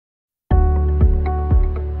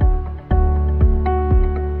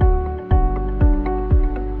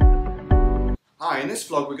this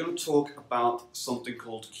vlog we're going to talk about something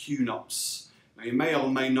called QNUPS. Now you may or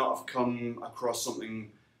may not have come across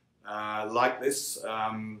something like this.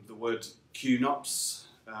 The word QNUPS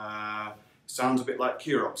sounds a bit like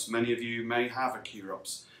QROPS. Many of you may have a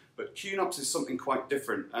QROPS, but QNUPS is something quite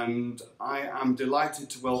different, and I am delighted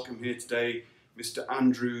to welcome here today Mr.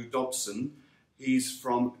 Andrew Dobson. He's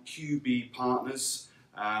from QB Partners,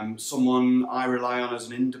 someone I rely on as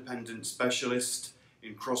an independent specialist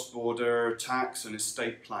in cross-border tax and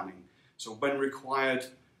estate planning. So when required,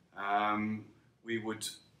 we would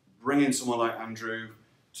bring in someone like Andrew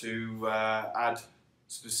to add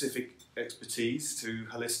specific expertise to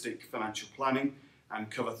holistic financial planning and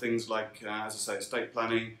cover things like, as I say, estate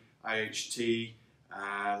planning, IHT,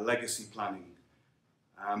 legacy planning.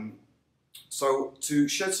 So to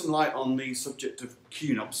shed some light on the subject of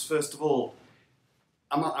QNUPS, first of all,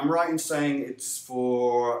 I'm right in saying it's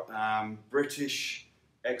for British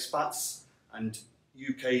expats and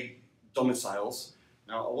UK domiciles.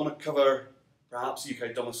 Now I want to cover perhaps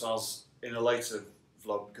UK domiciles in a later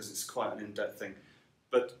vlog because it's quite an in-depth thing.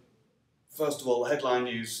 But first of all, headline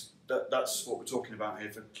news, that's what we're talking about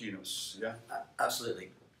here for QNUPS, yeah?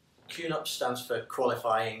 Absolutely. QNUPS stands for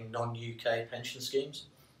Qualifying Non-UK Pension Schemes.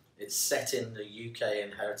 It's set in the UK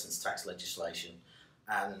inheritance tax legislation,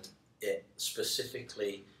 and it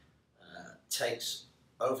specifically takes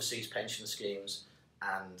overseas pension schemes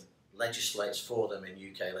and legislates for them in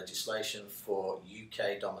UK legislation for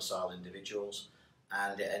UK domicile individuals,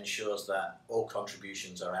 and it ensures that all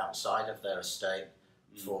contributions are outside of their estate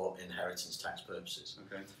for inheritance tax purposes.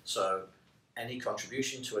 Okay. So any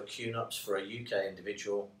contribution to a QNUPS for a UK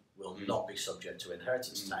individual will not be subject to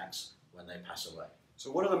inheritance tax when they pass away. So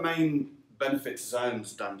one of the main benefits, as I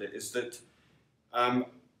understand it, is that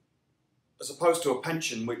as opposed to a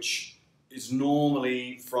pension, which is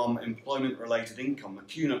normally from employment-related income, a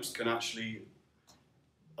QNUPS can actually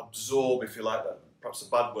absorb, if you like, that perhaps a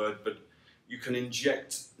bad word, but you can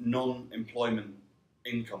inject non-employment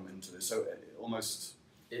income into this, so almost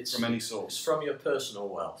from any source. It's from your personal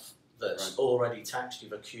wealth that's already taxed.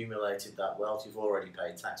 You've accumulated that wealth, you've already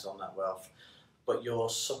paid tax on that wealth, but you're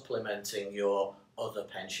supplementing your other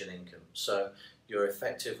pension income. So you're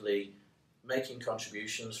effectively making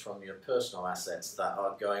contributions from your personal assets that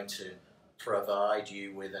are going to provide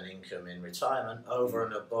you with an income in retirement over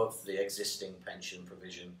and above the existing pension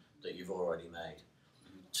provision that you've already made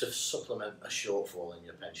to supplement a shortfall in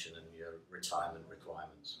your pension and your retirement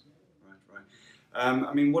requirements. Right.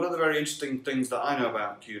 I mean, one of the very interesting things that I know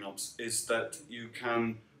about QNUPS is that you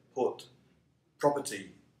can put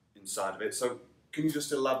property inside of it. So can you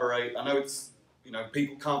just elaborate? I know it's, you know,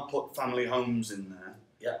 people can't put family homes in there.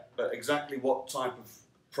 Yeah. But exactly what type of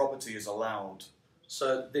property is allowed?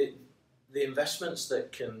 So the investments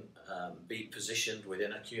that can be positioned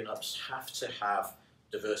within a QNUPS have to have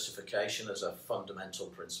diversification as a fundamental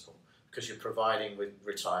principle, because you're providing with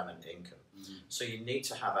retirement income. So you need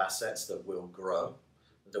to have assets that will grow,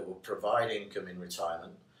 that will provide income in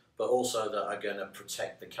retirement, but also that are going to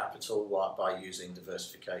protect the capital by using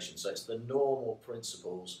diversification. So it's the normal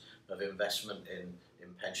principles of investment in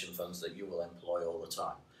pension funds that you will employ all the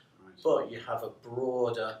time. But you have a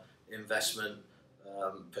broader investment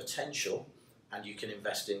potential, and you can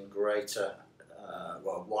invest in greater,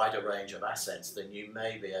 wider range of assets than you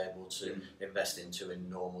may be able to invest into in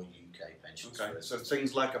normal UK pensions. Okay, so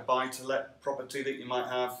things like a buy-to-let property that you might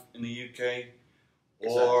have in the UK, exactly.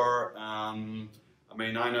 Or I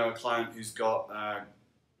mean, I know a client who's got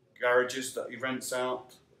garages that he rents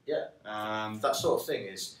out. Yeah, that sort of thing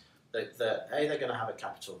is that they're going to have a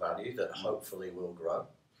capital value that hopefully will grow.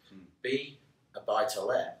 B, a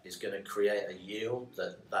buy-to-let is going to create a yield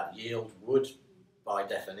that yield would, by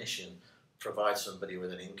definition, provide somebody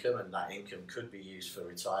with an income, and that income could be used for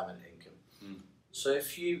retirement income. So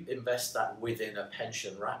if you invest that within a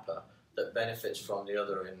pension wrapper that benefits from the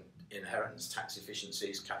other inheritance tax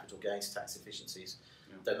efficiencies, capital gains tax efficiencies,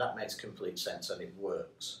 then that makes complete sense and it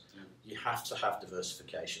works. You have to have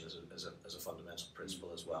diversification as a fundamental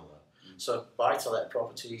principle as well, though. So buy-to-let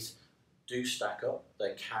properties do stack up,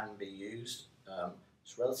 they can be used.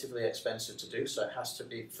 It's relatively expensive to do, so it has to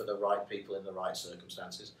be for the right people in the right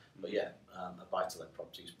circumstances. But yeah, a buy-to-let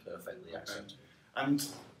property is perfectly acceptable. And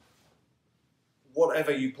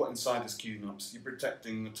whatever you put inside this QNUPS, you're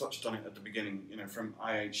protecting, I touched on it at the beginning, you know, from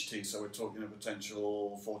IHT, so we're talking a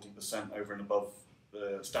potential 40% over and above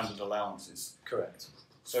the standard allowances. Correct.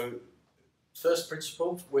 So first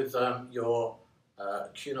principle with your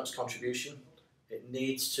QNUPS contribution, it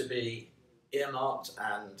needs to be earmarked,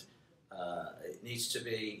 and it needs to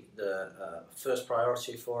be the first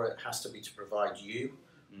priority for it has to be to provide you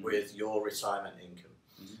with your retirement income.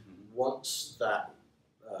 Once that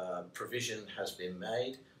provision has been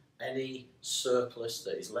made, any surplus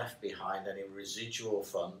that is left behind, any residual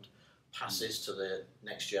fund, passes to the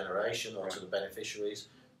next generation or to the beneficiaries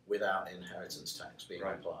without inheritance tax being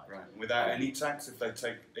applied. Right. Without any tax if they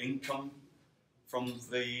take income from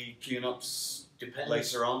the QNUPS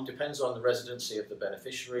later on? Depends on the residency of the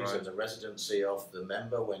beneficiaries and the residency of the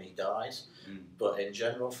member when he dies. But in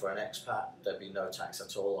general, for an expat, there'd be no tax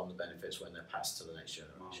at all on the benefits when they're passed to the next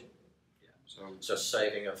generation. So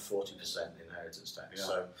saving of 40% inheritance tax. Yeah.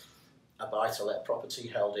 So a buy-to-let property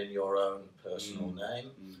held in your own personal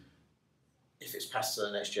name, if it's passed to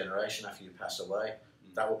the next generation after you pass away,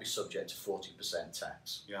 that will be subject to 40%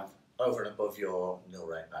 tax. Yeah. Over and above your nil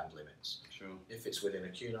rate band limits. Sure. If it's within a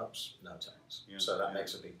QNUPS, no tax. Yeah. So that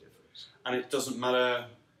makes a big difference. And it doesn't matter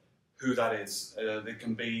who that is. They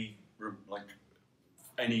can be like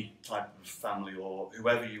any type of family or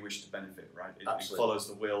whoever you wish to benefit, right? It follows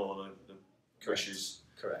the will or the wishes.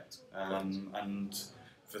 Correct. And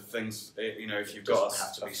for things, you know, if you've got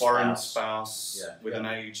a foreign spouse with an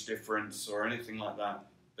age difference or anything like that,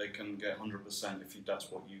 they can get 100% if that's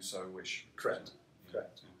what you so wish. Correct.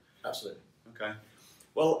 Correct. Yeah. Absolutely. Okay.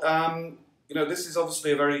 Well, you know, this is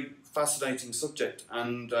obviously a very fascinating subject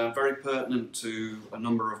and very pertinent to a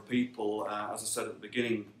number of people. As I said at the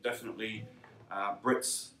beginning, definitely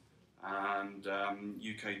Brits and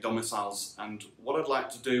UK domiciles. And what I'd like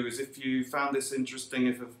to do is, if you found this interesting,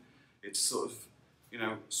 if it's sort of, you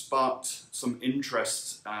know, sparked some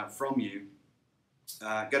interest from you,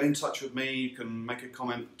 get in touch with me. You can make a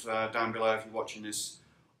comment down below if you're watching this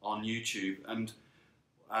on YouTube. And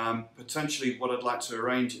potentially what I'd like to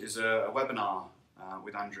arrange is a webinar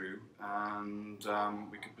with Andrew, and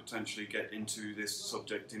we could potentially get into this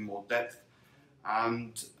subject in more depth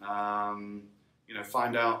and you know,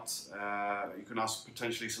 find out, you can ask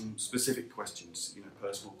potentially some specific questions, you know,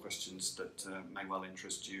 personal questions that may well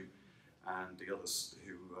interest you and the others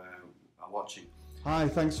who are watching. Hi,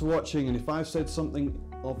 thanks for watching, and if I've said something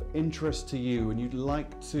of interest to you and you'd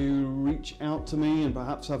like to reach out to me and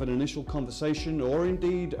perhaps have an initial conversation or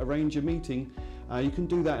indeed arrange a meeting, you can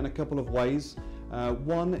do that in a couple of ways.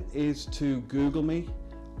 One is to Google me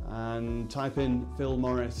and type in Phil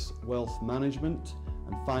Morris Wealth Management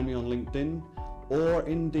and find me on LinkedIn, or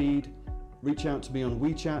indeed reach out to me on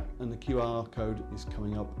WeChat, and the QR code is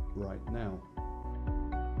coming up right now.